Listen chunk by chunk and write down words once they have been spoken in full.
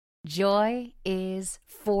Joy is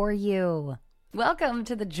for you. Welcome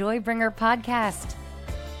to the Joybringer podcast.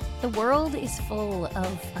 The world is full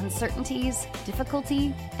of uncertainties,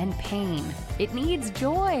 difficulty, and pain. It needs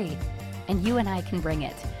joy, and you and I can bring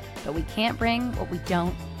it, but we can't bring what we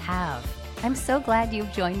don't have. I'm so glad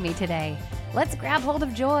you've joined me today. Let's grab hold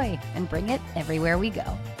of joy and bring it everywhere we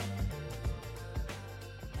go.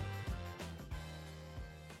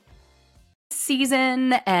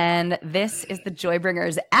 Season, and this is the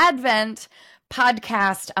Joybringers Advent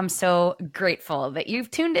podcast. I'm so grateful that you've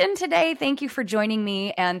tuned in today. Thank you for joining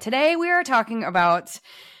me. And today we are talking about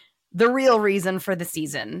the real reason for the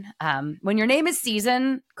season. When your name is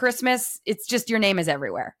Season, Christmas, it's just your name is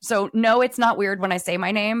everywhere. So no, it's not weird when I say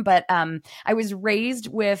my name, but I was raised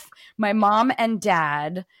with my mom and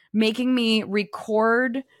dad making me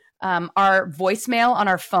record our voicemail on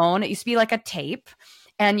our phone. It used to be like a tape.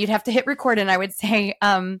 And you'd have to hit record, and I would say,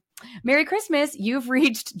 Merry Christmas, you've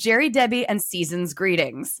reached Jerry, Debbie, and Season's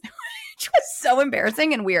greetings, which was so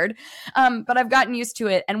embarrassing and weird. But I've gotten used to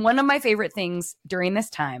it. And one of my favorite things during this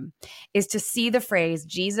time is to see the phrase,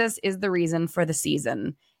 Jesus is the reason for the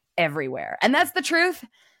season, everywhere. And that's the truth.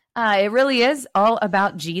 It really is all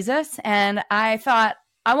about Jesus. And I thought,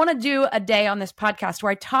 I want to do a day on this podcast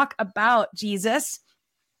where I talk about Jesus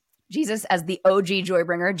as the OG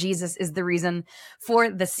Joybringer. Jesus is the reason for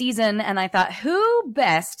the season. And I thought, who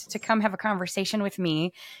best to come have a conversation with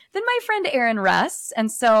me than my friend Aaron Russ? And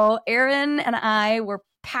so Aaron and I were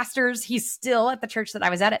pastors. He's still at the church that I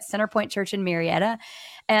was at Centerpoint Church in Marietta.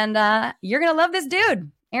 And you're going to love this dude.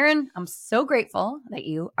 Aaron, I'm so grateful that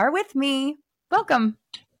you are with me. Welcome.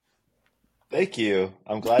 Thank you.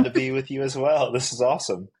 I'm glad to be with you as well. This is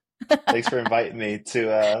awesome. Thanks for inviting me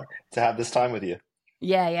to have this time with you.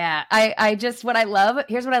 Yeah. I just,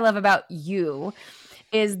 here's what I love about you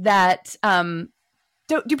is that,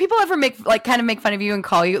 do people ever make fun of you and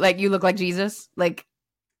call you, like, you look like Jesus? Like,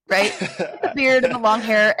 right? The beard and the long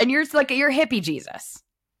hair, and you're hippie Jesus.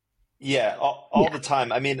 Yeah, all the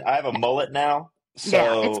time. I mean, I have a mullet now.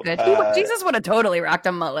 So, yeah, it's good. Jesus would have totally rocked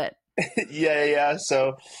a mullet. Yeah.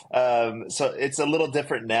 So it's a little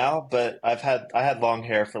different now, but I had long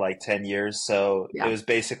hair for like 10 years. So It was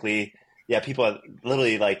basically, people are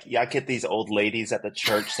literally like, I get these old ladies at the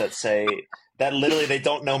church that say that literally they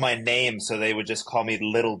don't know my name. So they would just call me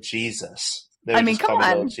Little Jesus. They would come on.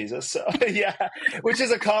 Little Jesus. So yeah, which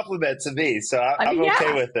is a compliment to me. So I'm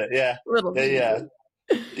okay with it. Yeah. Little Jesus.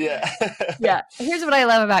 Yeah. Yeah. Here's what I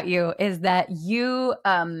love about you is that you,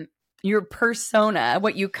 your persona,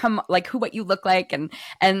 what you look like, and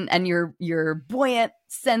your buoyant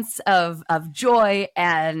sense of joy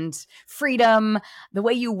and freedom, the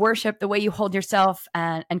way you worship, the way you hold yourself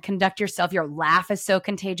and conduct yourself, your laugh is so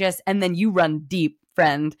contagious, and then you run deep,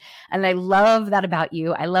 friend. And I love that about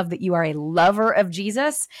you. I love that you are a lover of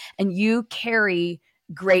Jesus and you carry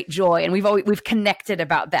great joy. And we've connected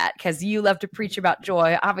about that because you love to preach about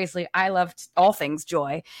joy. Obviously, I love all things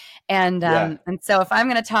joy. And so if I'm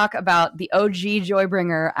going to talk about the OG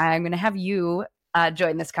Joybringer, I'm going to have you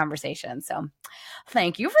join this conversation. So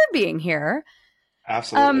thank you for being here.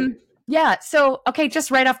 Absolutely. So, okay,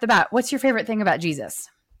 just right off the bat, what's your favorite thing about Jesus?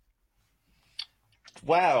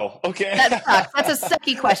 Wow. Okay. That sucks. That's a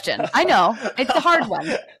sucky question. I know. It's a hard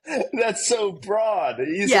one. That's so broad.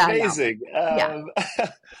 He's amazing.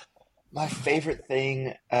 My favorite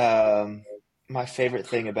thing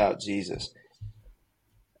about Jesus.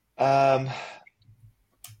 I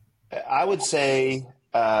would say,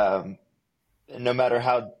 no matter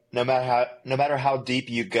how deep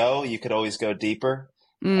you go, you could always go deeper.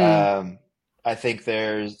 I think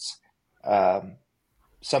there's,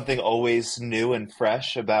 something always new and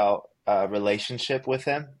fresh about relationship with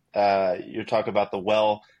him. You're talking about the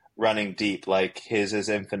well running deep, like his is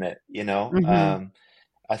infinite, you know? Mm-hmm.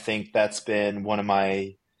 I think that's been one of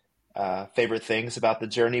my favorite things about the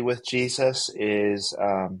journey with Jesus is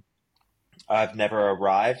I've never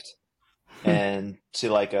arrived and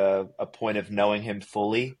to like a point of knowing him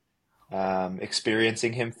fully,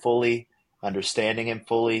 experiencing him fully, understanding him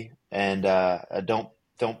fully. And I don't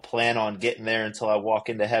plan on getting there until I walk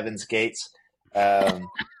into heaven's gates. Then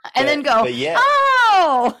go, yeah.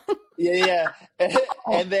 Oh, yeah.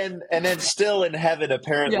 And then still in heaven,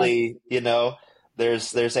 apparently,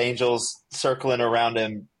 there's angels circling around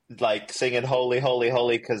him, like singing holy, holy,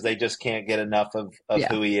 holy, because they just can't get enough of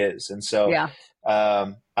who he is. And so,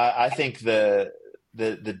 I think the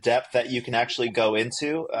depth that you can actually go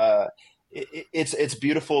into, it's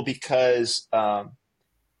beautiful because,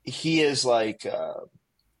 he is like,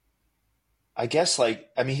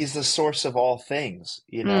 he's the source of all things,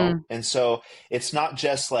 And so it's not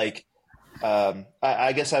just like,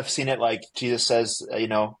 I guess I've seen it like Jesus says,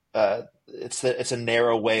 it's a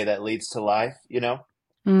narrow way that leads to life,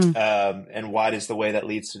 Mm. and wide is the way that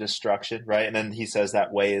leads to destruction, right? And then he says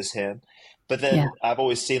that way is him. But Yeah. then I've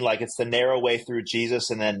always seen like it's the narrow way through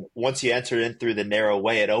Jesus, and then once you enter in through the narrow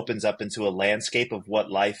way, it opens up into a landscape of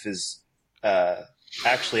what life is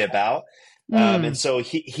actually about. And so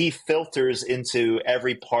he filters into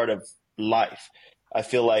every part of life. I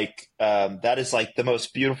feel like that is like the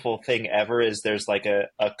most beautiful thing ever, is there's like a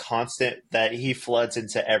constant that he floods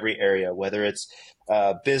into every area, whether it's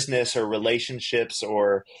business or relationships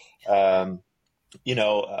or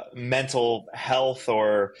mental health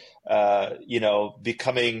or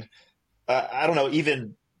becoming I don't know,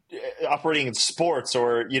 even operating in sports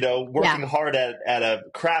or working hard at a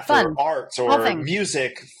craft Fun. or arts or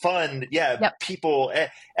music, fun, people,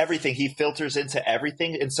 everything. He filters into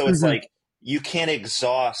everything, and so it's like you can't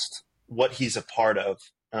exhaust what he's a part of.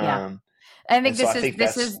 I think this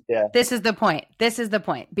is the point. This is the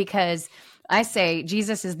point, because I say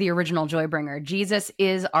Jesus is the original joy bringer. Jesus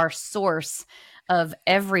is our source of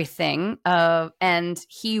everything, and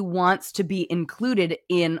he wants to be included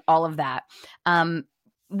in all of that.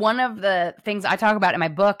 One of the things I talk about in my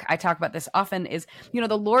book, I talk about this often, is,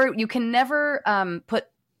 the Lord, you can never put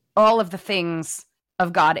all of the things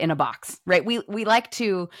of God in a box, right? We like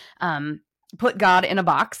to put God in a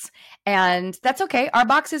box, and that's okay. Our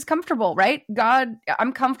box is comfortable, right? God,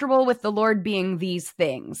 I'm comfortable with the Lord being these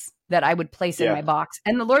things that I would place in my box.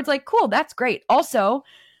 And the Lord's like, cool, that's great. Also,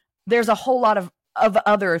 there's a whole lot of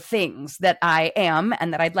other things that I am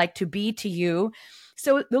and that I'd like to be to you.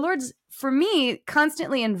 So the Lord's, for me,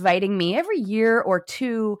 constantly inviting me every year or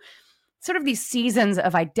two, sort of these seasons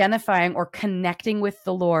of identifying or connecting with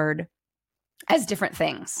the Lord as different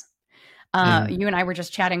things. You and I were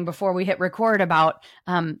just chatting before we hit record about,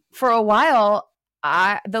 for a while,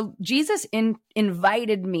 Jesus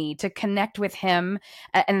invited me to connect with him.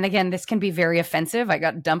 And again, this can be very offensive. I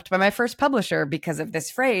got dumped by my first publisher because of this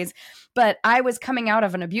phrase, but I was coming out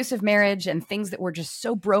of an abusive marriage and things that were just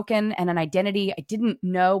so broken, and an identity. I didn't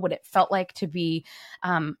know what it felt like to be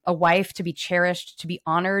a wife, to be cherished, to be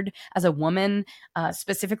honored as a woman,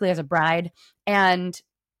 specifically as a bride. And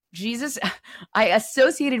Jesus, I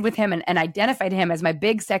associated with him and identified him as my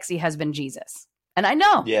big, sexy husband, Jesus. And I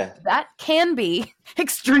know that can be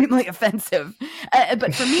extremely offensive.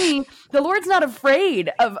 But for me, the Lord's not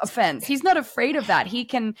afraid of offense. He's not afraid of that. He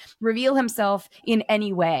can reveal himself in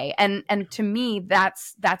any way. And to me,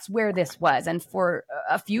 that's where this was. And for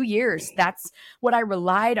a few years, that's what I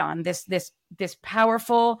relied on, this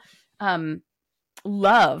powerful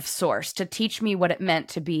love source to teach me what it meant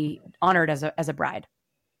to be honored as a bride.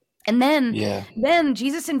 And then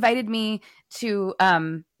Jesus invited me to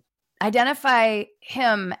identify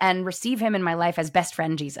him and receive him in my life as best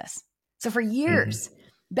friend Jesus. So for years,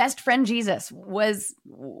 best friend Jesus was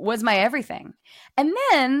my everything. And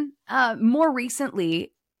then more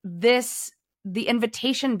recently, the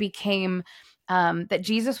invitation became that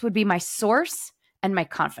Jesus would be my source and my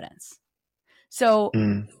confidence. So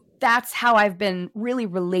that's how I've been really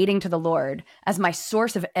relating to the Lord, as my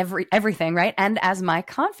source of everything, right? And as my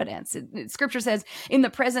confidence. Scripture says, in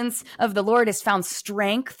the presence of the Lord is found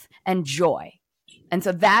strength and joy. And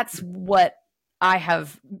so that's what I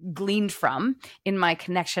have gleaned from in my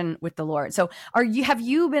connection with the Lord. So have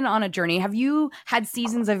you been on a journey? Have you had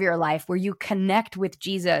seasons of your life where you connect with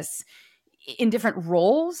Jesus in different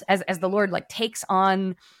roles as the Lord like takes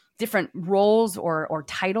on different roles or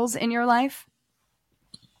titles in your life?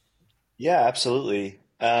 Yeah, absolutely.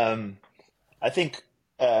 I think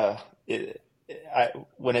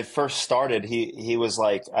when it first started, he was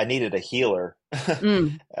like, I needed a healer.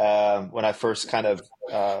 When I first kind of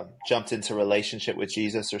jumped into relationship with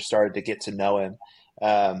Jesus or started to get to know him,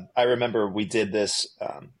 I remember we did this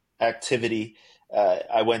activity.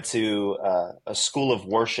 I went to a school of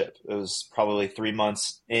worship. It was probably 3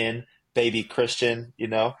 months in, baby Christian,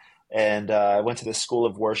 and I went to this school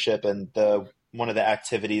of worship, and one of the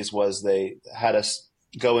activities was they had us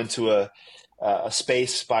go into a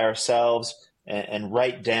space by ourselves and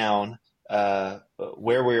write down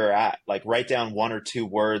where we were at, like write down 1 or 2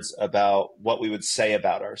 words about what we would say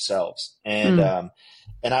about ourselves. And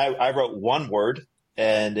I wrote 1 word,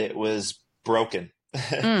 and it was broken.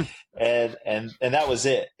 and that was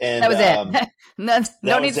it. And that was it.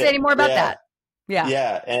 No need to say any more about that. Yeah.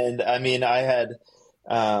 Yeah. And I mean, I had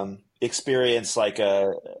experienced like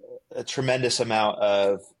a tremendous amount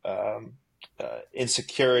of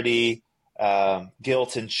insecurity,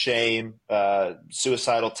 guilt and shame,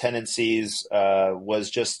 suicidal tendencies, was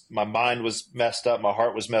just, my mind was messed up. My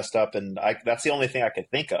heart was messed up. And that's the only thing I could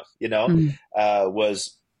think of,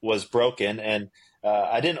 was broken. And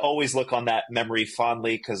I didn't always look on that memory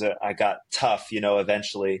fondly because I got tough,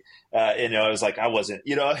 eventually. I was like, I wasn't,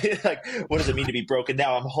 like, what does it mean to be broken?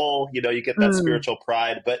 Now I'm whole, you get that spiritual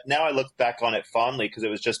pride. But now I look back on it fondly because it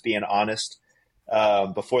was just being honest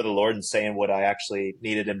before the Lord and saying what I actually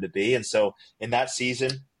needed him to be. And so in that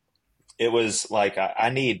season, it was like, I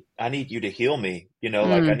need you to heal me,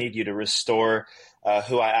 like I need you to restore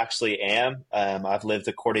who I actually am. I've lived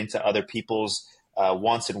according to other people's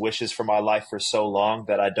wants and wishes for my life for so long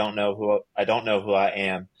that I don't know who I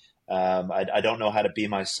am. I don't know how to be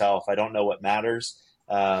myself. I don't know what matters.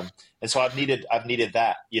 And so I've needed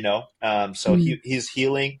that, so he's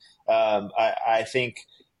healing. I think,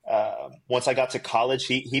 once I got to college,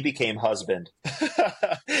 he became husband.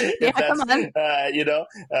 Yeah, come on.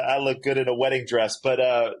 I look good in a wedding dress, but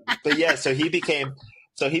yeah, so he became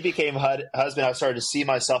husband. I started to see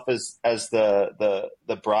myself as the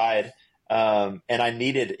bride. And I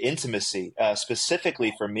needed intimacy,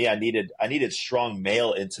 specifically for me. I needed strong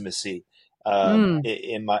male intimacy,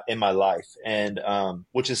 in my life. And,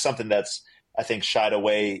 which is something that's, I think, shied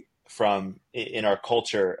away from in our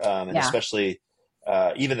culture. And especially,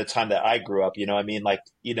 even the time that I grew up,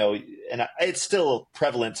 it's still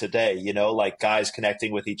prevalent today, like guys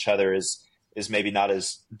connecting with each other is maybe not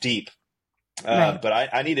as deep. Right. But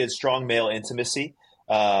I needed strong male intimacy.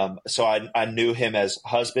 So I knew him as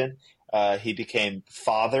husband. He became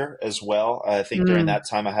father as well. I think during that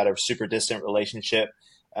time I had a super distant relationship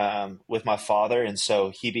with my father. And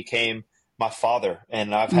so he became my father.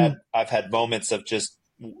 And I've had moments of just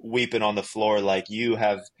weeping on the floor, like you've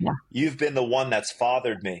been the one that's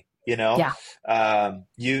fathered me,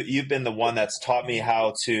 you've been the one that's taught me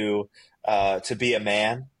how to be a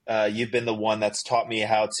man. You've been the one that's taught me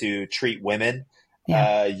how to treat women.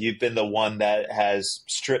 You've been the one that has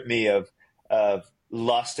stripped me of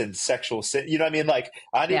lust and sexual sin. You know what I mean? Like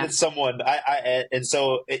I needed someone, and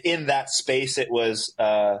so in that space, it was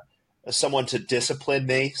someone to discipline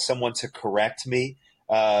me, someone to correct me,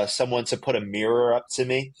 someone to put a mirror up to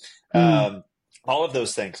me. All of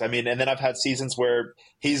those things. I mean, and then I've had seasons where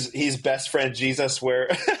he's best friend Jesus, where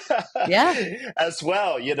as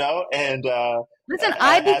well, and listen,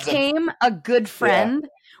 I became a good friend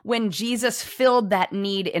when Jesus filled that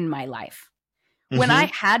need in my life. When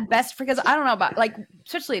I had because I don't know about, like,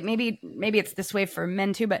 especially maybe it's this way for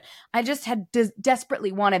men too, but I just had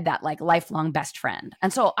desperately wanted that like lifelong best friend.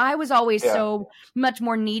 And so I was always so much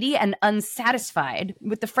more needy and unsatisfied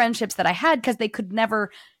with the friendships that I had because they could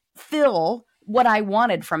never fill what I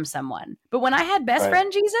wanted from someone. But when I had best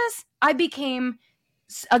friend Jesus, I became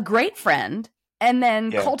a great friend and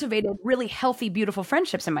then cultivated really healthy, beautiful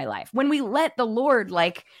friendships in my life. When we let the Lord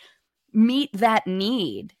like meet that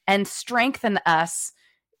need and strengthen us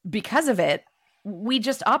because of it, we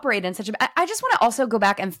just operate in such a... I just want to also go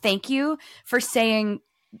back and thank you for saying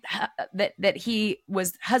that he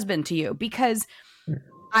was husband to you, because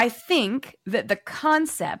I think that the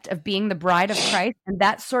concept of being the bride of Christ and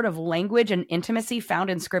that sort of language and intimacy found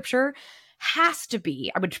in scripture has to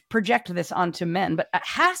be, I would project this onto men, but it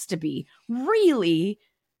has to be really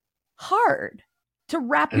hard to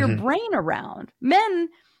wrap your brain around. Men,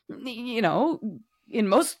 in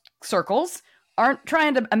most circles, aren't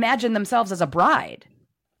trying to imagine themselves as a bride.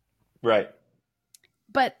 Right.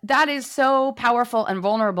 But that is so powerful and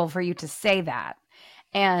vulnerable for you to say that.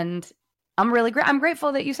 And I'm really I'm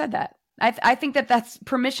grateful that you said that. I think that that's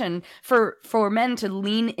permission for men to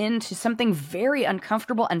lean into something very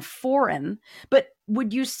uncomfortable and foreign. But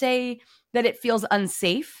would you say that it feels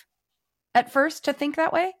unsafe at first to think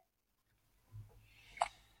that way?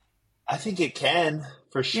 I think it can,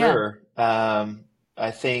 for sure.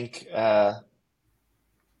 I think, I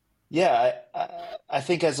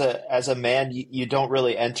think as a man, you don't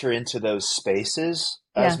really enter into those spaces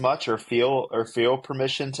as much, or feel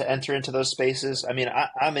permission to enter into those spaces. I mean,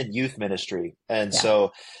 I'm in youth ministry, and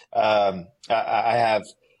so I have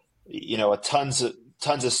tons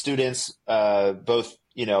of students, both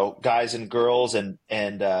guys and girls, and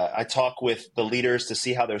I talk with the leaders to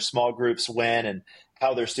see how their small groups went and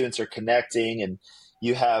how their students are connecting. And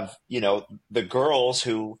you have the girls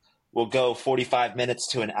who will go 45 minutes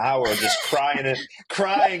to an hour just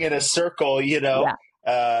crying in a circle,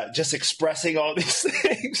 just expressing all these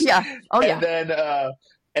things.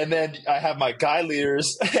 And then I have my guy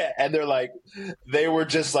leaders, and they were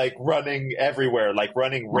just like running everywhere, like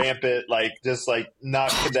running rampant, like just like not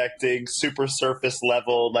connecting, super surface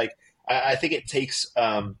level. Like I think it takes,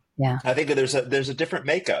 I think there's a different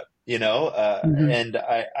makeup, and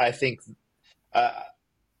I think,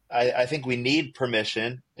 I think we need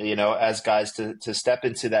permission, as guys to step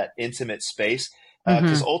into that intimate space,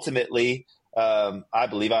 because ultimately, I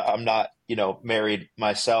believe I'm not, married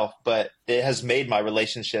myself, but it has made my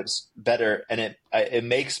relationships better, and it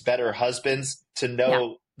makes better husbands to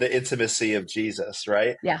know the intimacy of Jesus,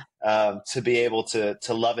 right? Yeah. To be able to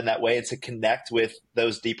love in that way and to connect with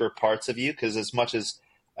those deeper parts of you. Because as much as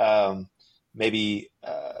maybe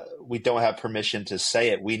we don't have permission to say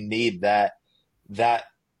it, we need that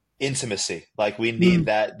intimacy. Like we need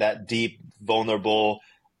that deep, vulnerable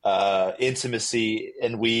intimacy,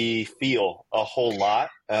 and we feel a whole lot.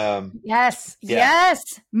 Yes.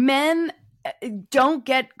 Men don't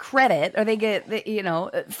get credit, or they get,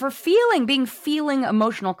 for being feeling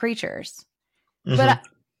emotional creatures. But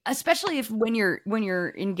especially when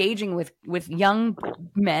you're engaging with young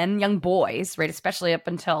men, young boys, right? Especially up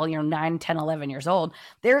until 9, 10, 11 years old,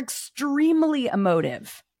 they're extremely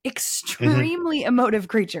emotive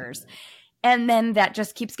creatures. And then that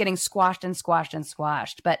just keeps getting squashed and squashed and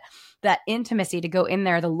squashed. But that intimacy, to go in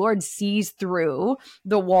there, the Lord sees through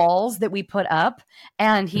the walls that we put up,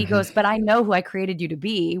 and he goes, but I know who I created you to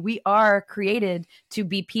be. We are created to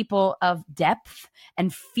be people of depth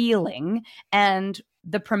and feeling, and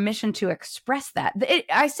the permission to express that.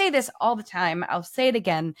 I say this all the time. I'll say it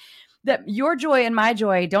again, that your joy and my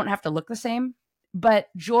joy don't have to look the same. But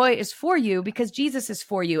joy is for you because Jesus is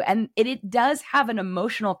for you. And it does have an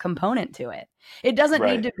emotional component to it. It doesn't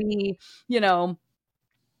need to be,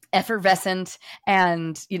 effervescent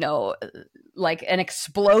and, like an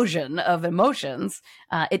explosion of emotions.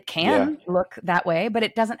 It can look that way, but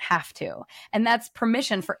it doesn't have to. And that's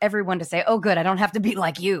permission for everyone to say, oh, good, I don't have to be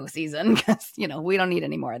like you, Season, because, we don't need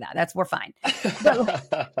any more of that. We're fine.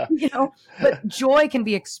 But joy can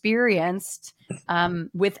be experienced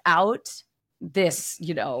without this,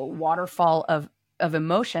 waterfall of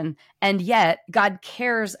emotion. And yet God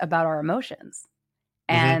cares about our emotions.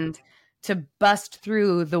 And to bust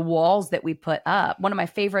through the walls that we put up. One of my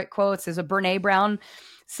favorite quotes is a Brene Brown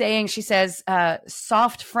saying. She says,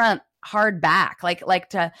 soft front, hard back, like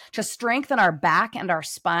to strengthen our back and our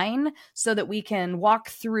spine so that we can walk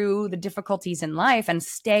through the difficulties in life and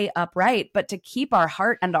stay upright, but to keep our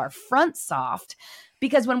heart and our front soft.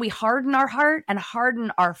 Because when we harden our heart and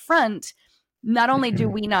harden our front, not only do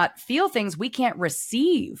we not feel things, we can't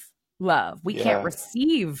receive love. We can't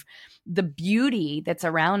receive the beauty that's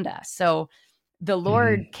around us. So the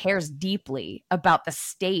Lord cares deeply about the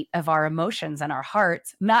state of our emotions and our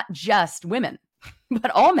hearts, not just women, but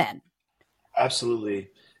all men. Absolutely.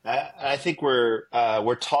 I think we're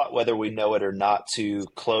taught, whether we know it or not, to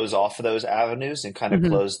close off of those avenues and kind of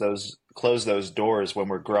close those doors when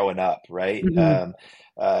we're growing up, right?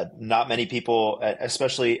 Not many people,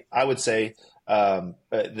 especially I would say,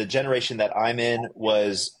 the generation that I'm in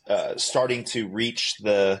was starting to reach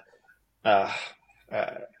the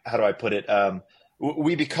how do I put it?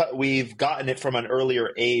 We've gotten it from an earlier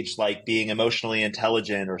age, like being emotionally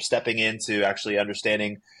intelligent or stepping into actually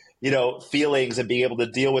understanding, feelings and being able to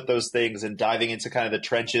deal with those things and diving into kind of the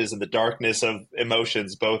trenches and the darkness of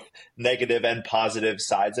emotions, both negative and positive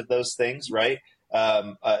sides of those things, right?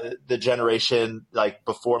 The generation like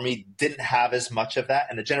before me didn't have as much of that,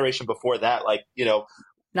 and the generation before that,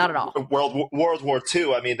 not at all. World War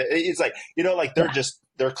II. I mean, it's like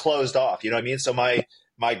they're closed off. You know what I mean? So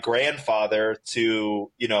my grandfather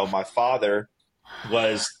to my father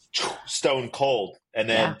was stone cold, and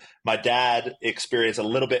then my dad experienced a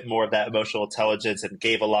little bit more of that emotional intelligence and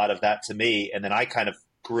gave a lot of that to me, and then I kind of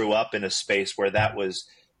grew up in a space where that was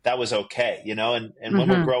okay, and when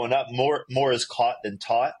we're growing up, more is caught than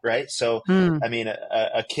taught, right? So I mean,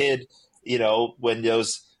 a kid, when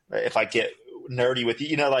if I get nerdy with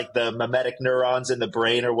you, like the mimetic neurons in the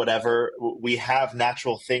brain or whatever, we have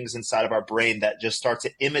natural things inside of our brain that just start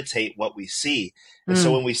to imitate what we see. And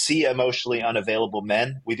so when we see emotionally unavailable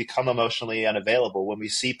men, we become emotionally unavailable. When we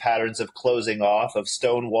see patterns of closing off, of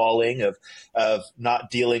stonewalling, of not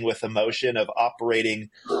dealing with emotion, of operating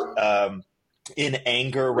in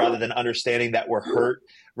anger rather than understanding that we're hurt,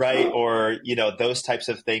 right? Or, those types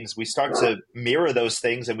of things, we start to mirror those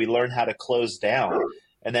things and we learn how to close down.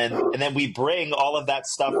 And then we bring all of that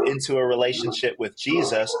stuff into a relationship with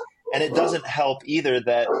Jesus. And it doesn't help either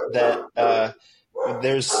that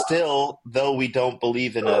there's still, though we don't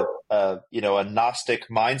believe in a Gnostic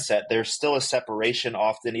mindset, there's still a separation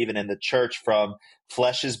often even in the church from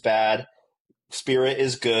flesh is bad, spirit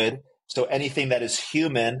is good. So anything that is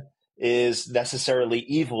human is necessarily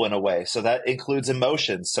evil in a way. So that includes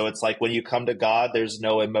emotions. So it's like when you come to God, there's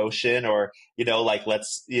no emotion, or,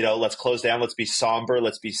 let's close down. Let's be somber.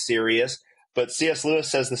 Let's be serious. But C.S. Lewis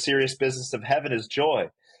says the serious business of heaven is joy,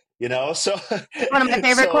 so one of my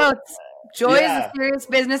favorite quotes, joy is the serious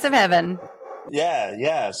business of heaven.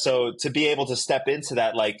 Yeah. So to be able to step into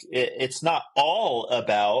that, like it's not all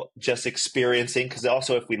about just experiencing, because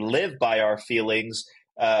also if we live by our feelings,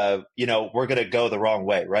 we're going to go the wrong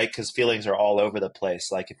way, right? Because feelings are all over the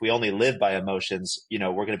place. Like if we only live by emotions, we're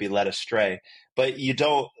going to be led astray. But you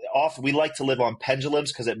don't often, we like to live on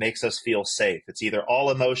pendulums because it makes us feel safe. It's either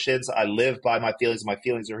all emotions, I live by my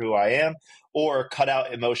feelings are who I am, or cut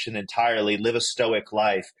out emotion entirely, live a stoic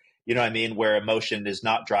life. You know what I mean? Where emotion is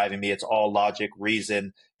not driving me. It's all logic,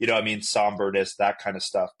 reason, somberness, that kind of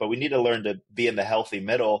stuff. But we need to learn to be in the healthy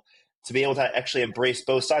middle to be able to actually embrace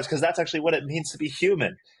both sides, because that's actually what it means to be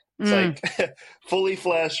human. It's like fully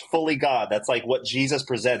flesh, fully God. That's like what Jesus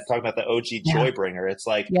presents, talking about the OG Joybringer. It's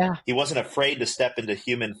like he wasn't afraid to step into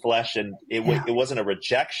human flesh, and it wasn't a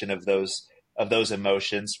rejection of those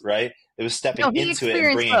emotions, right? It was stepping into it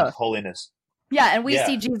and bringing holiness. Yeah, and we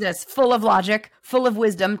see Jesus full of logic, full of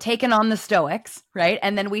wisdom, taking on the Stoics, right?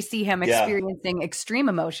 And then we see him experiencing extreme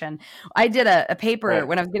emotion. I did a paper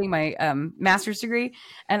when I was getting my master's degree,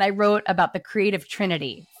 and I wrote about the creative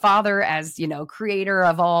Trinity: Father as, creator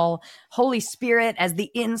of all, Holy Spirit as the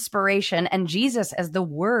inspiration, and Jesus as the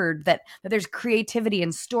Word, that there's creativity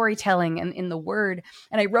and storytelling in the Word.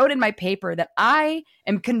 And I wrote in my paper that I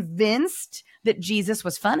am convinced that Jesus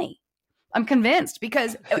was funny. I'm convinced,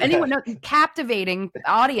 because anyone knows, captivating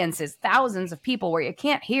audiences, thousands of people where you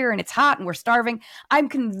can't hear and it's hot and we're starving. I'm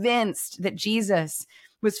convinced that Jesus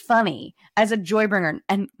was funny as a Joybringer.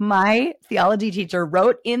 And my theology teacher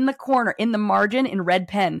wrote in the corner, in the margin, in red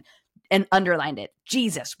pen, and underlined it: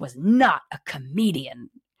 Jesus was not a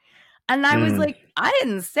comedian. And I was like, I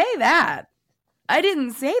didn't say that.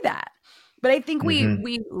 But I think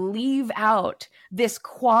we leave out this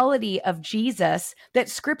quality of Jesus that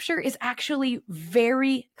Scripture is actually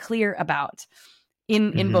very clear about.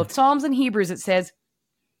 In both Psalms and Hebrews, it says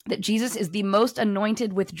that Jesus is the most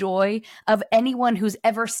anointed with joy of anyone who's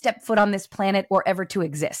ever stepped foot on this planet or ever to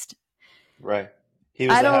exist. Right. He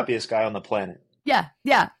was the happiest guy on the planet.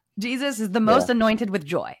 Yeah. Jesus is the most anointed with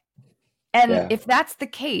joy. And if that's the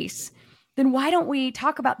case, then why don't we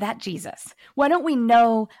talk about that Jesus? Why don't we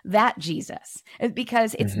know that Jesus? It's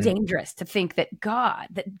because it's dangerous to think that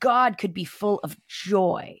God could be full of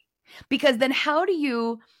joy. Because then how do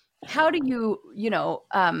you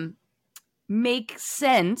make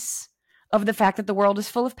sense of the fact that the world is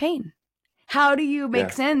full of pain? How do you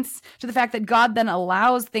make sense to the fact that God then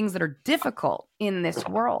allows things that are difficult in this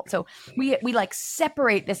world? So we like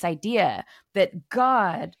separate this idea that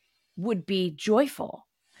God would be joyful.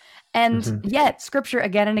 And yet Scripture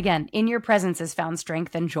again and again: in your presence is found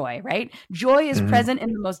strength and joy, right? Joy is present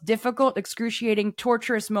in the most difficult, excruciating,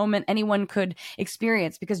 torturous moment anyone could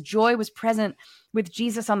experience, because joy was present with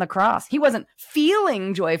Jesus on the cross. He wasn't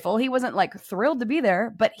feeling joyful. He wasn't like thrilled to be there,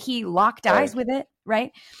 but he locked eyes with it,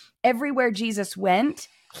 right? Everywhere Jesus went,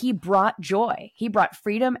 he brought joy. He brought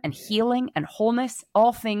freedom and healing and wholeness,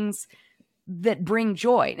 all things that bring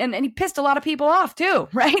joy. And he pissed a lot of people off too,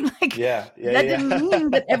 right? Like that didn't mean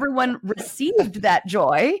that everyone received that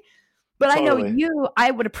joy. But totally. I know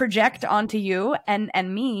I would project onto you and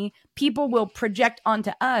me, people will project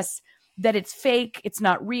onto us that it's fake, it's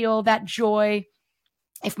not real, that joy.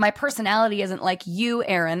 If my personality isn't like you,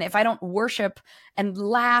 Aaron, if I don't worship and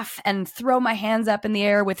laugh and throw my hands up in the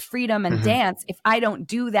air with freedom and dance, if I don't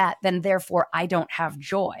do that, then therefore I don't have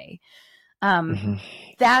joy.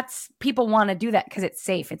 That's, people want to do that because it's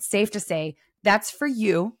safe. It's safe to say that's for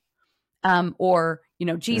you. Or,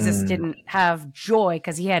 Jesus didn't have joy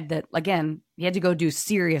because he had to go do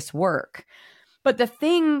serious work. But the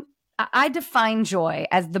thing, I define joy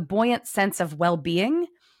as the buoyant sense of well-being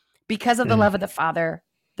because of the love of the Father,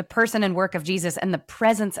 the person and work of Jesus, and the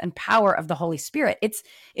presence and power of the Holy Spirit. It's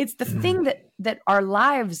the thing that our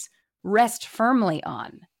lives rest firmly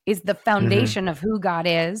on. Is the foundation of who God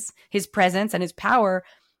is, his presence and his power.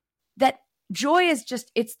 That joy is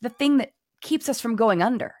it's the thing that keeps us from going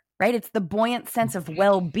under, right? It's the buoyant sense of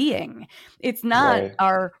well-being. It's not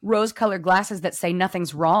our rose-colored glasses that say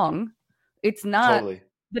nothing's wrong. It's not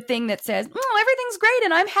the thing that says, everything's great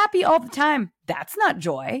and I'm happy all the time. That's not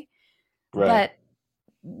joy. Right.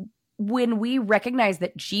 But when we recognize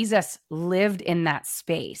that Jesus lived in that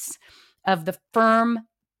space of the firm,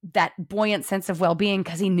 that buoyant sense of well-being,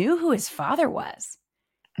 because he knew who his Father was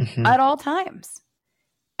at all times.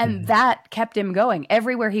 And that kept him going.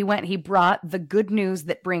 Everywhere he went, he brought the good news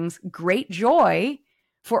that brings great joy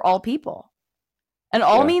for all people. And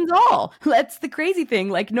all means all. That's the crazy thing.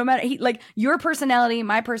 Like, no matter, your personality,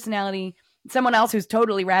 my personality, someone else who's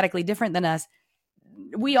totally radically different than us,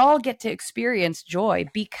 we all get to experience joy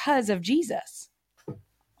because of Jesus.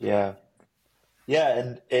 Yeah.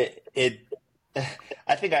 Yeah. And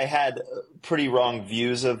I think I had pretty wrong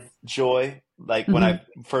views of joy, like when Mhm.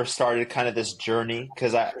 I first started kind of this journey,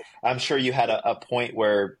 because I'm sure you had a point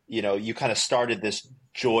where, you kind of started this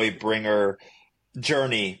joy bringer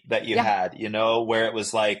journey that you Yeah. had, where it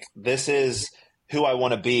was like, this is who I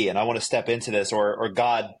want to be and I want to step into this, or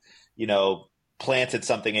God, you know, planted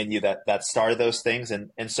something in you that started those things.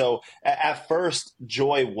 And so at first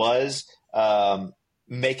joy was,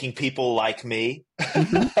 making people like me,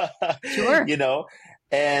 Mhm. Sure. you know,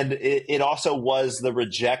 and it also was the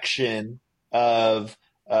rejection of,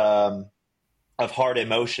 um, of hard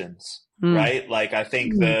emotions, Mm. right? Like I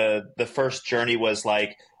think Mm. the first journey was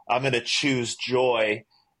like, I'm going to choose joy.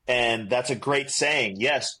 And that's a great saying.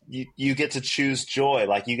 Yes, you get to choose joy.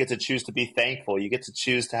 Like you get to choose to be thankful. You get to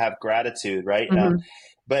choose to have gratitude, right? Mhm.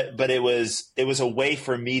 But it was a way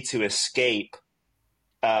for me to escape,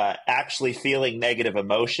 actually feeling negative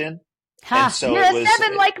emotion. And Ha, so you're it a was,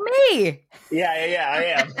 7 like me. yeah, I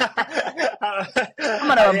am. I'm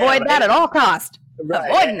going to I am. avoid that at all cost. Right.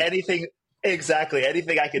 Avoiding it. Anything, exactly.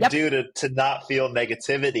 Anything I could Yep. do to not feel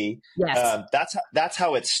negativity. Yes. That's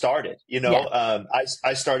how it started. Yeah.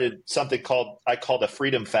 I started something I called a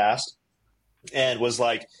freedom fast, and was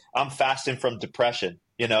like, I'm fasting from depression,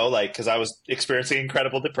 like, cause I was experiencing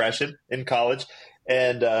incredible depression in college.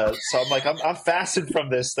 And, so I'm like, I'm fasting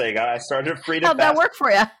from this thing. I started a freedom How'd that fast. work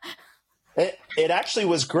for you? It actually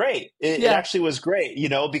was great. It Yeah. actually was great,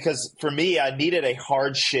 because for me, I needed a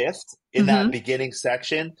hard shift in that Mhm. beginning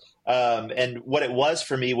section. And what it was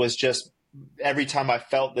for me was just every time I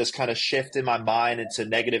felt this kind of shift in my mind into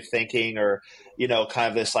negative thinking, or, kind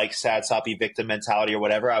of this like sad, soppy victim mentality or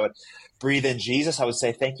whatever, I would breathe in Jesus. I would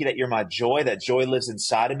say, thank you that you're my joy, that joy lives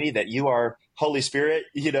inside of me, that you are Holy Spirit,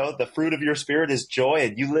 the fruit of your spirit is joy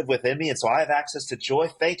and you live within me. And so I have access to joy.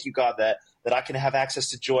 Thank you, God, that I can have access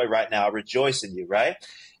to joy right now. I rejoice in you, right?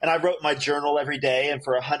 And I wrote my journal every day, and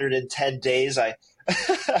for 110 days, I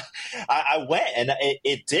went, and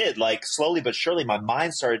it did, like, slowly but surely, my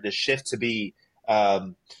mind started to shift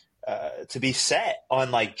um, to be set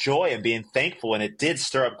on like joy and being thankful, and it did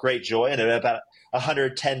stir up great joy. And at about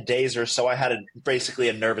 110 days or so, I had basically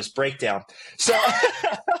a nervous breakdown. So,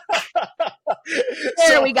 There,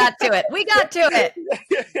 so we got to it. We got to it.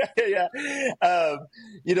 yeah.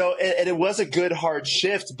 And it was a good hard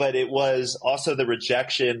shift, but it was also the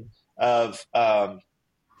rejection of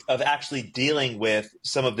actually dealing with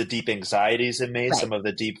some of the deep anxieties in me, Right. some of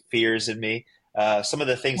the deep fears in me, some of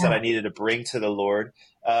the things that Yeah. I needed to bring to the Lord.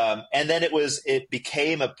 And then it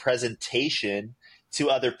became a presentation to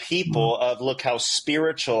other Mm. people of, look how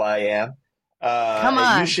spiritual I am. Come And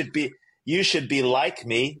on. you should be like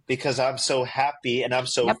me because I'm so happy and I'm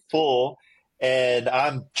so Yep. full and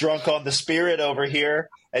I'm drunk on the Spirit over here,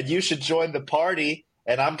 and you should join the party.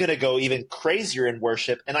 And I'm going to go even crazier in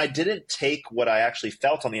worship. And I didn't take what I actually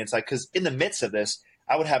felt on the inside, because in the midst of this,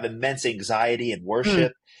 I would have immense anxiety in Mm.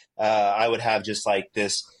 worship. I would have just like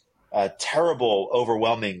this terrible,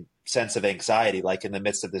 overwhelming sense of anxiety, like in the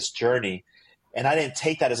midst of this journey. And I didn't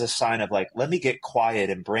take that as a sign of like, let me get quiet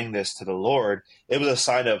and bring this to the Lord. It was a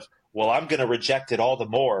sign of, well, I'm going to reject it all the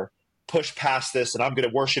more, push past this, and I'm going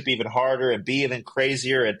to worship even harder and be even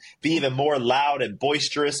crazier and be even more loud and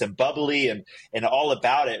boisterous and bubbly and all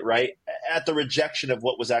about it, right? At the rejection of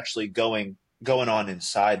what was actually going on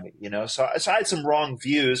inside me, So I had some wrong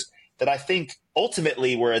views that I think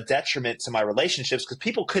ultimately were a detriment to my relationships, because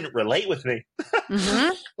people couldn't relate with me.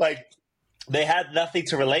 Mhm. Like, they had nothing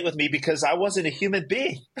to relate with me because I wasn't a human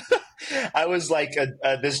being. I was like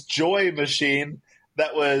this joy machine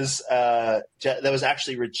that was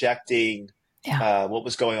actually rejecting Yeah. what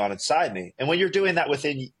was going on inside me. And when you're doing that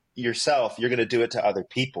within yourself, you're going to do it to other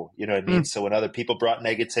people. You know what I mean? Mm. So when other people brought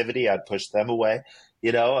negativity, I'd push them away,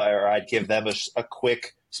 or I'd give them a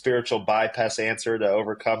quick spiritual bypass answer to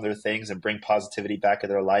overcome their things and bring positivity back in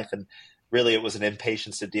their life. And really, it was an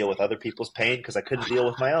impatience to deal with other people's pain because I couldn't deal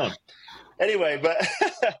with my own. Anyway, but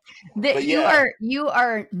That but yeah. you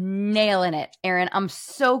are nailing it, Aaron. I'm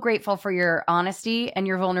so grateful for your honesty and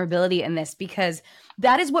your vulnerability in this, because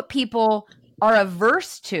that is what people are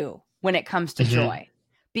averse to when it comes to Mhm. joy,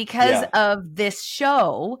 because Yeah. of this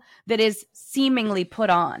show that is seemingly put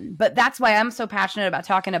on. But that's why I'm so passionate about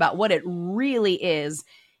talking about what it really is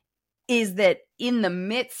that in the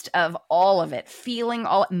midst of all of it,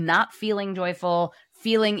 not feeling joyful,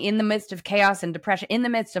 feeling in the midst of chaos and depression, in the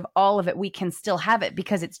midst of all of it, we can still have it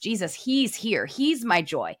because it's Jesus. He's here. He's my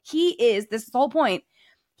joy. This is the whole point.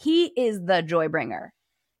 He is the joy bringer.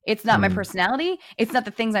 It's not my Mm. personality. It's not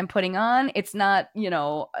the things I'm putting on. It's not,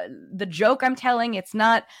 the joke I'm telling. It's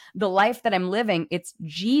not the life that I'm living. It's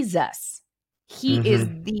Jesus. He is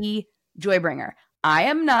Hmm. the joy bringer. I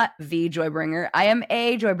am not the joy bringer. I am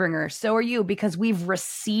a joy bringer. So are you, because we've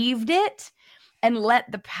received it and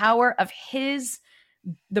let the power of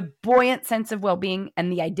the buoyant sense of well-being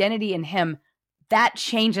and the identity in him, that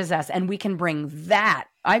changes us. And we can bring that.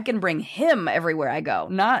 I can bring him everywhere I go,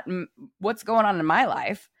 not what's going on in my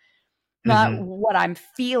life, not what I'm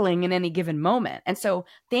feeling in any given moment. And so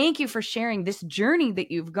thank you for sharing this journey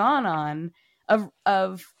that you've gone on of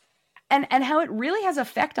and how it really has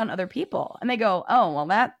effect on other people. And they go, oh,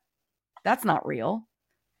 well, that's not real.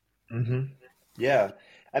 Yeah.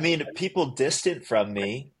 I mean, people distant from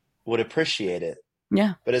me would appreciate it.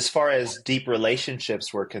 Yeah. But as far as deep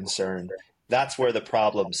relationships were concerned, that's where the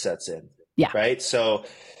problem sets in. Yeah. Right. So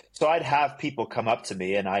I'd have people come up to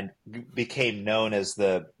me, and I became known as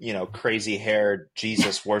the, crazy haired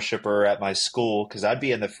Jesus worshiper at my school, because I'd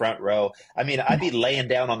be in the front row. I mean, I'd be laying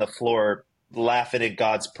down on the floor laughing at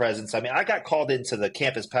God's presence. I mean, I got called into the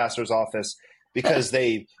campus pastor's office because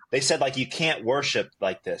they said, like, you can't worship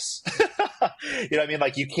like this. You know what I mean?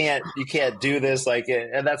 Like, you can't do this, like,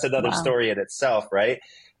 and that's another story in itself. Right.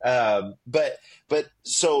 But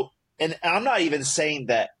so, and I'm not even saying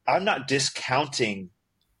that, I'm not discounting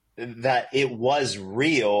that it was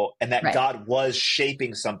real and that God was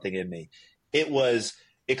shaping something in me. It was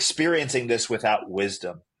experiencing this without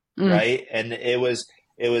wisdom. Right. And it was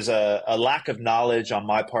a lack of knowledge on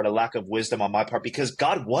my part, a lack of wisdom on my part, because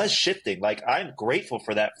God was shifting. Like, I'm grateful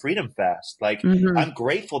for that freedom fast. Like, I'm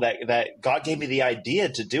grateful that God gave me the idea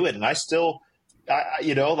to do it. And I still,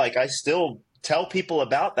 I still tell people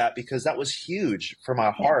about that, because that was huge for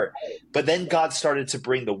my heart. But then God started to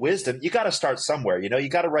bring the wisdom. You got to start somewhere, you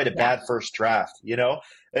got to write a bad first draft, I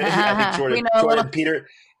think Jordan Peter.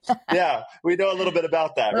 Yeah. We know a little bit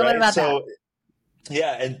about that. Right.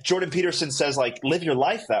 Yeah. And Jordan Peterson says, like, live your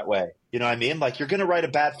life that way. You know what I mean? Like, you're going to write a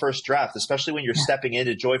bad first draft, especially when you're stepping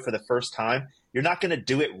into joy for the first time. You're not going to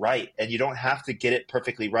do it right. And you don't have to get it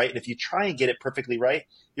perfectly right. And if you try and get it perfectly right,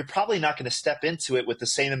 you're probably not going to step into it with the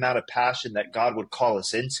same amount of passion that God would call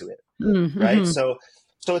us into it. Right. So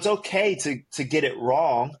it's okay to get it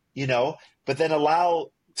wrong, but then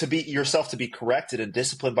allow yourself to be corrected and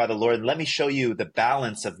disciplined by the Lord. And let me show you the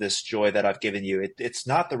balance of this joy that I've given you. It's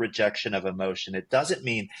not the rejection of emotion. It doesn't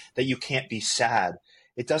mean that you can't be sad.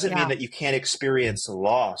 It doesn't mean that you can't experience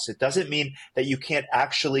loss. It doesn't mean that you can't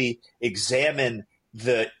actually examine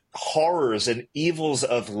the horrors and evils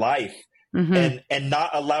of life and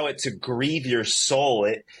not allow it to grieve your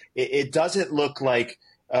soul. It doesn't look like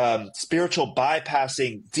spiritual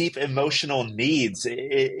bypassing deep emotional needs.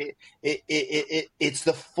 It's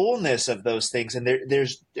the fullness of those things. And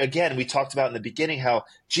there's, again, we talked about in the beginning how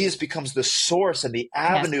Jesus becomes the source and the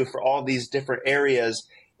avenue for all these different areas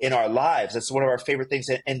in our lives. That's one of our favorite things.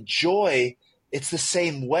 And joy, it's the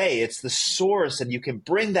same way. It's the source, and you can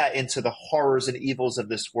bring that into the horrors and evils of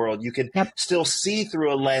this world. You can still see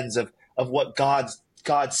through a lens of what God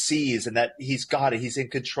sees, and that he's got it. He's in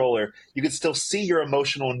control. Or you can still see your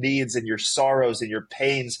emotional needs and your sorrows and your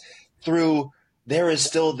pains through. There is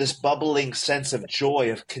still this bubbling sense of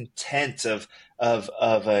joy, of content, of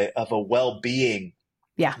a well-being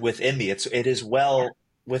within me. It is well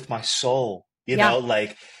with my soul,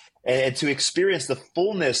 and to experience the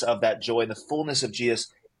fullness of that joy and the fullness of Jesus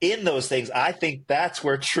in those things. I think that's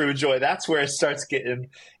where true joy, that's where it starts getting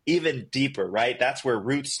even deeper, right? That's where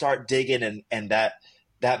roots start digging, and that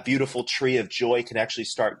beautiful tree of joy can actually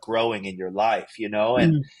start growing in your life,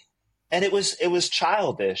 and it was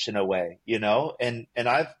childish in a way, and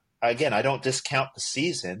I don't discount the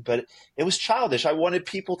season, but it was childish. I wanted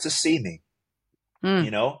people to see me,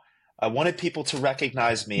 I wanted people to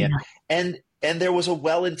recognize me, and there was a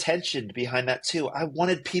well-intentioned behind that too. I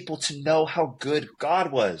wanted people to know how good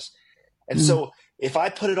God was. And so if I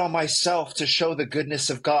put it on myself to show the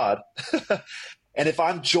goodness of God, and if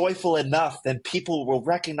I'm joyful enough, then people will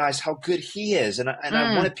recognize how good he is. And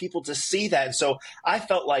I wanted people to see that. And so I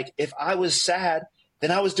felt like if I was sad,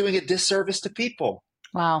 then I was doing a disservice to people.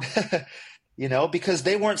 Wow. Because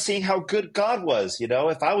they weren't seeing how good God was.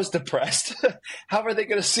 If I was depressed, how are they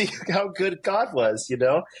going to see how good God was,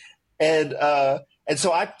 And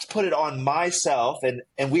so I put it on myself,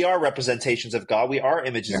 and we are representations of God. We are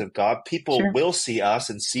images of God. People will see us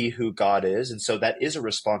and see who God is. And so that is a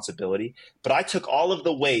responsibility. But I took all of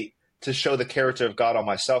the weight to show the character of God on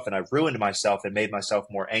myself, and I ruined myself and made myself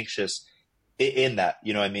more anxious in that.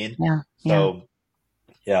 You know what I mean? Yeah. So,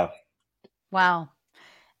 yeah. Wow.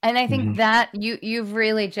 And I think that you've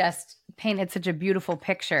really just painted such a beautiful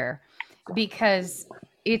picture, because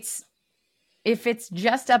if it's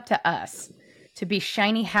just up to us to be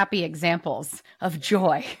shiny, happy examples of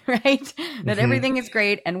joy, right? That everything is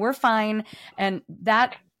great and we're fine. And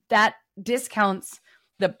that discounts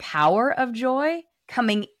the power of joy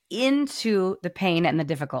coming into the pain and the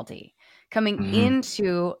difficulty, coming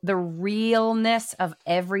into the realness of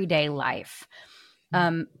everyday life.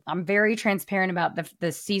 I'm very transparent about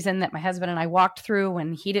the season that my husband and I walked through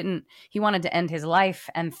when he wanted to end his life,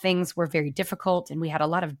 and things were very difficult, and we had a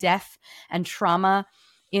lot of death and trauma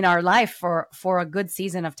in our life for a good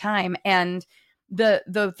season of time. And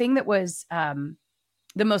the thing that was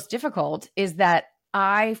the most difficult is that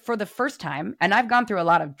for the first time, and I've gone through a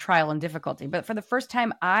lot of trial and difficulty, but for the first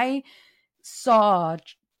time, I saw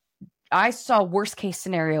worst case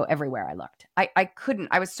scenario everywhere I looked.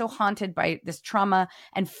 I was so haunted by this trauma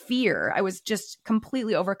and fear. I was just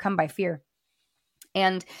completely overcome by fear.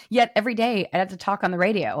 And yet every day I had to talk on the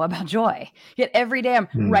radio about joy. Yet every day I'm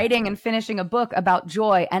writing and finishing a book about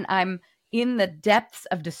joy, and I'm in the depths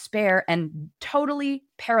of despair and totally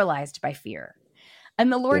paralyzed by fear.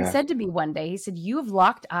 And the Lord said to me one day, he said, you have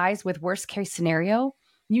locked eyes with worst case scenario.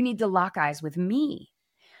 You need to lock eyes with me.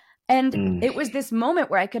 And it was this moment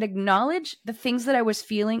where I could acknowledge the things that I was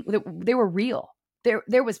feeling, that they were real.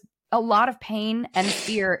 There was a lot of pain and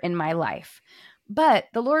fear in my life, but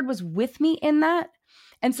the Lord was with me in that.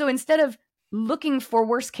 And so instead of looking for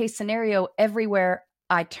worst case scenario everywhere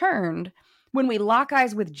I turned, when we lock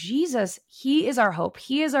eyes with Jesus, he is our hope.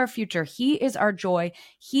 He is our future. He is our joy.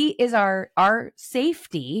 He is our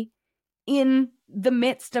safety in the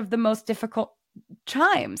midst of the most difficult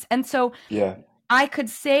times. And so I could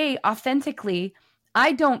say authentically,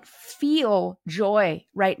 I don't feel joy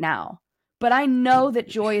right now, but I know that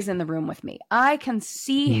joy is in the room with me. I can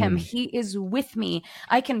see him. He is with me.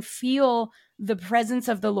 I can feel the presence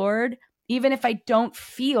of the Lord, even if I don't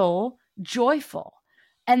feel joyful.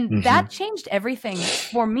 And that changed everything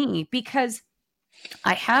for me, because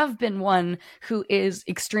I have been one who is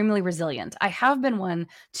extremely resilient. I have been one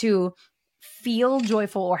to feel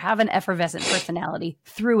joyful or have an effervescent personality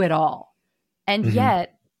through it all. And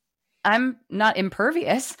yet I'm not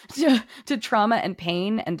impervious to trauma and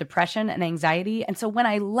pain and depression and anxiety. And so when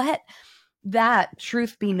I let that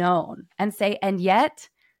truth be known and say, and yet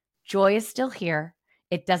joy is still here,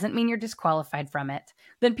 it doesn't mean you're disqualified from it,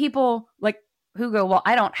 then people like who go, well,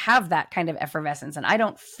 I don't have that kind of effervescence and I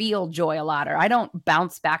don't feel joy a lot, or I don't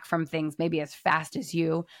bounce back from things maybe as fast as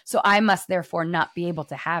you, so I must therefore not be able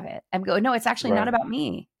to have it. I'm going, no, it's actually not about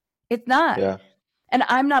me. It's not. Yeah. And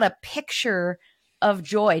I'm not a picture of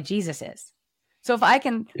joy. Jesus is. So if I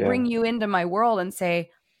can bring you into my world and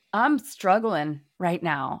say, I'm struggling right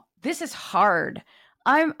now, this is hard,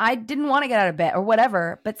 I didn't want to get out of bed or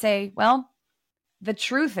whatever, but say, well, the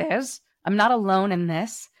truth is I'm not alone in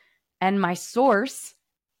this, and my source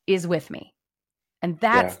is with me. And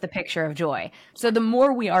that's the picture of joy. So the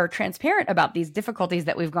more we are transparent about these difficulties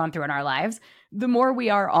that we've gone through in our lives, the more we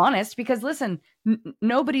are honest, because listen,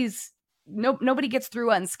 nobody gets through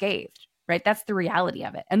unscathed, right? That's the reality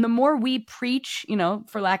of it. And the more we preach,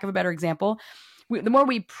 for lack of a better example, the more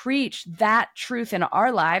we preach that truth in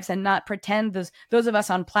our lives and not pretend those of us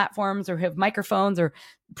on platforms or have microphones or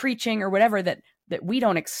preaching or whatever, that we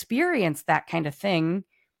don't experience that kind of thing.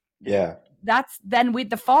 Yeah.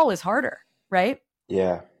 The fall is harder, right?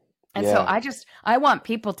 Yeah. And so I want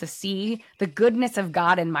people to see the goodness of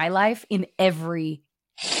God in my life in every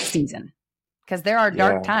season, because there are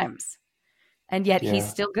dark times, and yet he's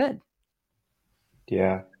still good.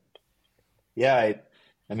 Yeah. Yeah.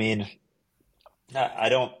 I mean, I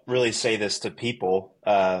don't really say this to people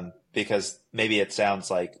because maybe it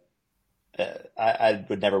sounds like I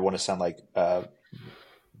would never want to sound like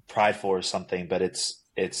prideful or something, but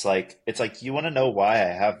it's like you want to know why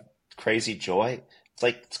I have crazy joy?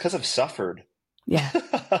 It's because I've suffered. Yeah.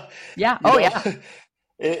 Yeah.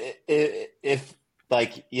 If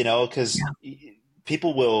because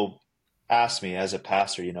people will ask me as a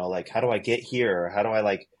pastor, like, how do I get here? Or how do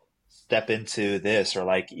I step into this?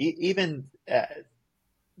 Or even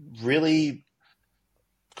really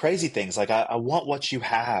crazy things. Like I want what you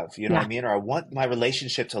have, what I mean? Or I want my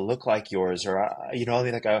relationship to look like yours, or, I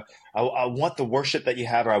want the worship that you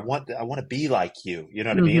have, or I want to be like you, you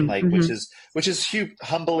know what I mean? Which is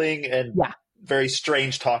humbling and very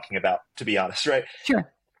strange talking about, to be honest. Right. Sure.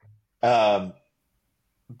 But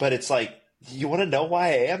it's like, you want to know why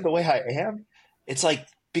I am the way I am? It's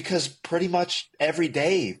because pretty much every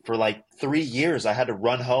day for 3 years, I had to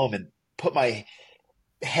run home and put my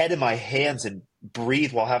head in my hands and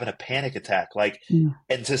breathe while having a panic attack.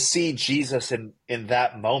 And to see Jesus in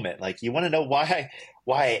that moment, you want to know why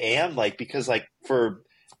I am, because for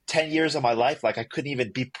 10 years of my life, I couldn't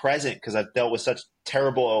even be present because I've dealt with such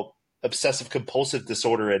terrible obsessive compulsive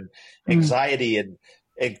disorder and anxiety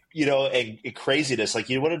and craziness. Like,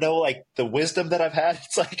 you want to know, like, the wisdom that I've had?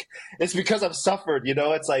 It's like, it's because I've suffered,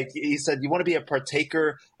 it's like, he said, you want to be a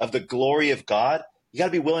partaker of the glory of God. You got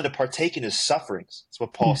to be willing to partake in his sufferings. That's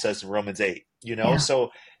what Paul says in Romans 8, Yeah.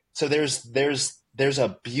 So there's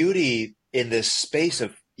a beauty in this space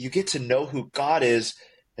of, you get to know who God is.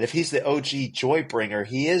 And if he's the OG joy bringer,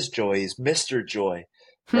 he is joy. He's Mr. Joy.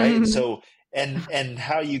 Right. And so, and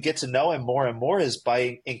how you get to know him more and more is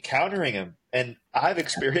by encountering him. And I've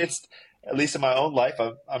experienced, at least in my own life,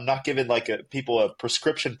 I'm not giving people a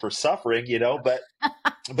prescription for suffering,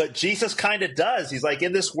 but Jesus kind of does. He's like,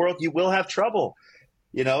 in this world, you will have trouble,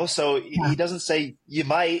 so he doesn't say you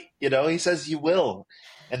might, he says you will.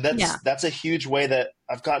 And that's a huge way that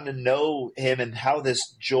I've gotten to know him, and how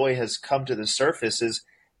this joy has come to the surface is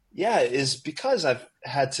because I've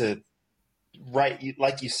had to write,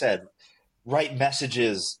 like you said, write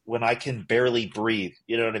messages when I can barely breathe,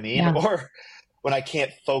 you know what I mean? Yeah. Or when I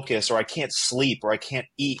can't focus, or I can't sleep, or I can't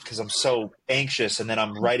eat because I'm so anxious. And then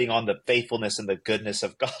I'm writing on the faithfulness and the goodness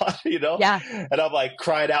of God, Yeah. And I'm like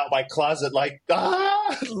crying out in my closet, like,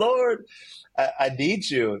 Lord, I need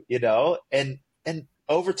you, and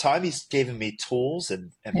over time, he's given me tools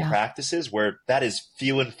and practices where that is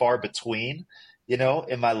few and far between,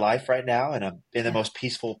 in my life right now. And I'm in the most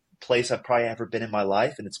peaceful place I've probably ever been in my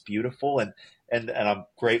life. And it's beautiful. And I'm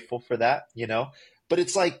grateful for that, but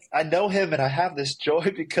it's like, I know him and I have this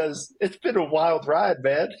joy because it's been a wild ride,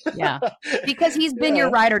 man. Yeah. Because he's been your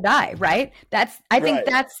ride or die, right? I think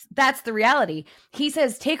that's the reality. He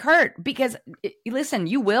says, take heart, because listen,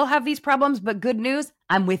 you will have these problems, but good news,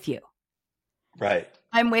 I'm with you. Right.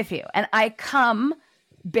 I'm with you. And I come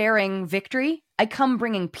bearing victory. I come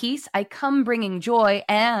bringing peace. I come bringing joy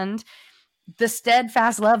and the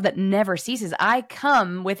steadfast love that never ceases. I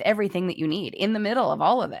come with everything that you need in the middle of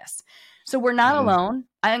all of this. So we're not alone.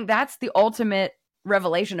 I think that's the ultimate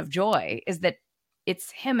revelation of joy, is that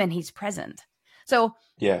it's him and he's present. So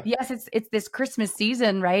yes, it's this Christmas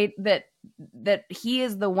season, right? That he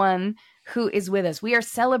is the one who is with us. We are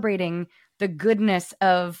celebrating the goodness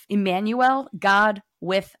of Emmanuel, God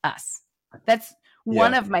with us. That's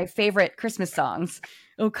one of my favorite Christmas songs.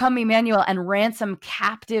 Oh, come Emmanuel, and ransom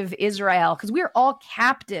captive Israel. Because we're all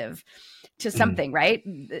captive to something, right?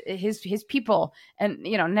 His people, and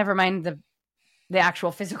never mind the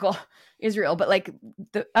actual physical Israel, but like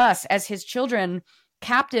us as his children,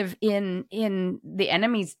 captive in the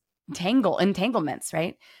enemy's entanglements,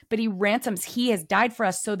 right? But he ransoms. He has died for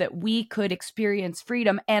us so that we could experience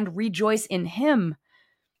freedom and rejoice in him.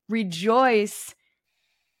 Rejoice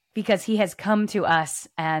because he has come to us,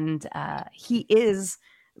 and he is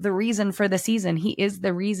the reason for the season. He is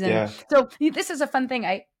the reason. Yeah. So this is a fun thing.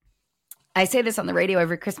 I say this on the radio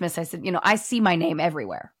every Christmas. I said, I see my name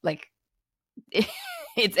everywhere. Like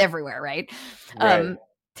it's everywhere, right?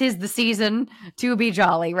 'Tis the season to be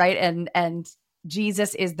jolly, right? And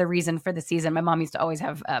Jesus is the reason for the season. My mom used to always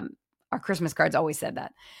have our Christmas cards always said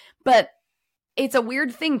that. But it's a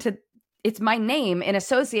weird thing it's my name and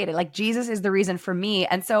associated, like Jesus is the reason for me.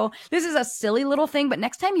 And so this is a silly little thing, but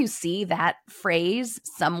next time you see that phrase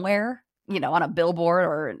somewhere, on a billboard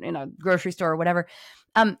or in a grocery store or whatever,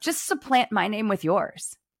 just supplant my name with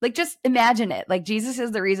yours. Like, just imagine it. Like, Jesus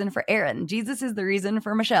is the reason for Aaron. Jesus is the reason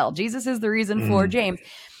for Michelle. Jesus is the reason for James.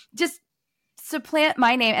 Just supplant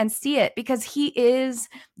my name and see it, because he is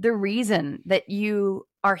the reason that you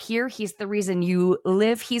are here. He's the reason you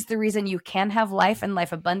live. He's the reason you can have life and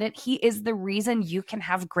life abundant. He is the reason you can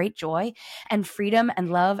have great joy and freedom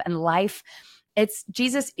and love and life.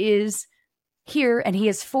 Jesus is here and he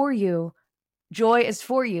is for you. Joy is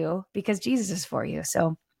for you because Jesus is for you.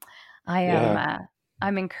 So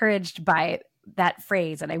I'm encouraged by that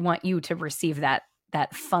phrase, and I want you to receive that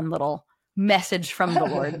fun little message from the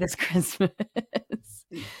Lord this Christmas.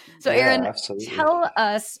 So Aaron, tell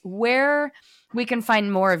us where we can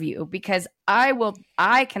find more of you, because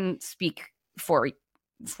I can speak for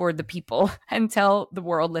the people and tell the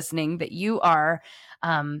world listening that you are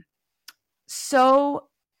so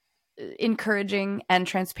encouraging and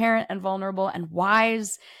transparent and vulnerable and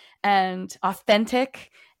wise and authentic.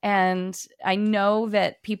 And I know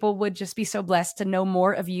that people would just be so blessed to know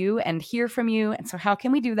more of you and hear from you. And so how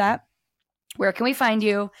can we do that? Where can we find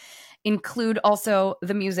you? Include also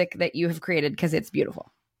the music that you have created, because it's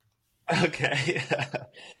beautiful. Okay.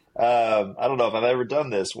 I don't know if I've ever done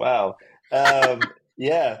this. Wow.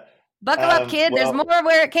 Yeah. Buckle up, kid. There's more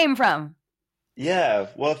where it came from. Yeah.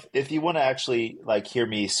 Well, if you want to actually hear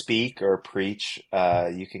me speak or preach,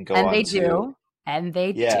 you can go on. And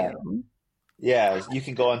they do. Yeah, you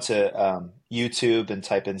can go onto YouTube and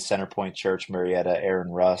type in Centerpoint Church Murrieta,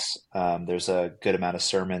 Aaron Russ. There's a good amount of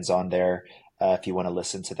sermons on there. if you want to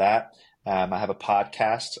listen to that. I have a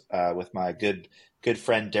podcast with my good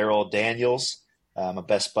friend Daryl Daniels, my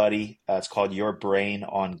best buddy. It's called Your Brain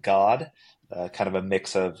on God. Kind of a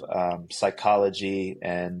mix of psychology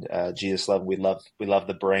and Jesus love. We love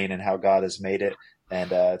the brain and how God has made it,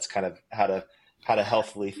 and it's kind of how to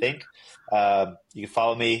healthily think. You can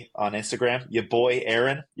follow me on Instagram, your boy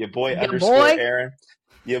Aaron, your boy _ Aaron,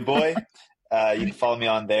 your boy. You can follow me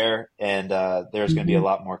on there, and there's going to be a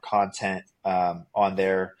lot more content on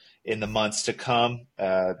there in the months to come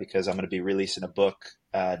because I'm going to be releasing a book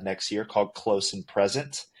next year called Close and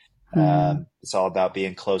Present. It's all about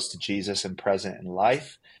being close to Jesus and present in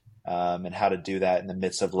life, and how to do that in the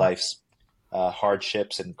midst of life's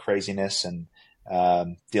hardships and craziness, and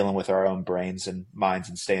dealing with our own brains and minds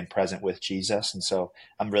and staying present with Jesus. And so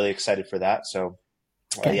I'm really excited for that. So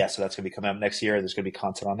so that's going to be coming up next year. There's going to be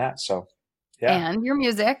content on that. So yeah. And your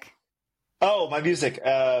music. Oh, my music.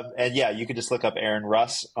 And yeah, you can just look up Aaron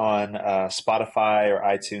Russ on Spotify or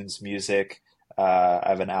iTunes Music. I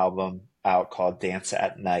have an album out called Dance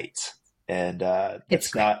at Night, and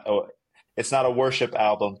it's not a worship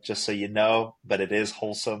album, just so you know, but it is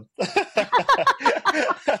wholesome.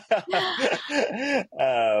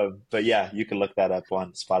 But yeah, you can look that up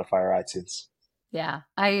on Spotify or iTunes. Yeah,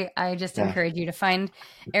 I just encourage you to find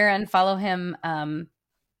Aaron, follow him,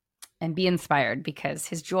 and be inspired, because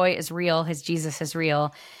his joy is real, his Jesus is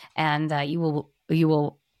real, and you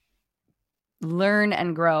will learn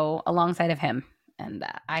and grow alongside of him. And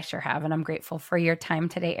I sure have, and I'm grateful for your time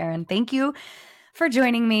today, Aaron. Thank you for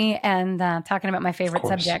joining me and talking about my favorite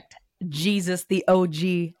subject, Jesus, the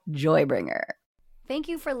OG Joybringer. Thank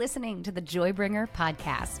you for listening to the Joybringer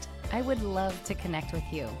podcast. I would love to connect with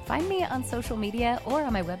you. Find me on social media or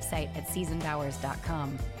on my website at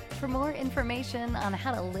seasonbowers.com. For more information on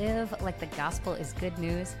how to live like the gospel is good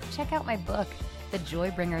news, check out my book, The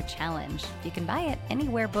Joybringer Challenge. You can buy it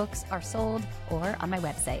anywhere books are sold or on my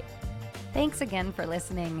website. Thanks again for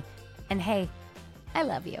listening. And hey, I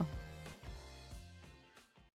love you.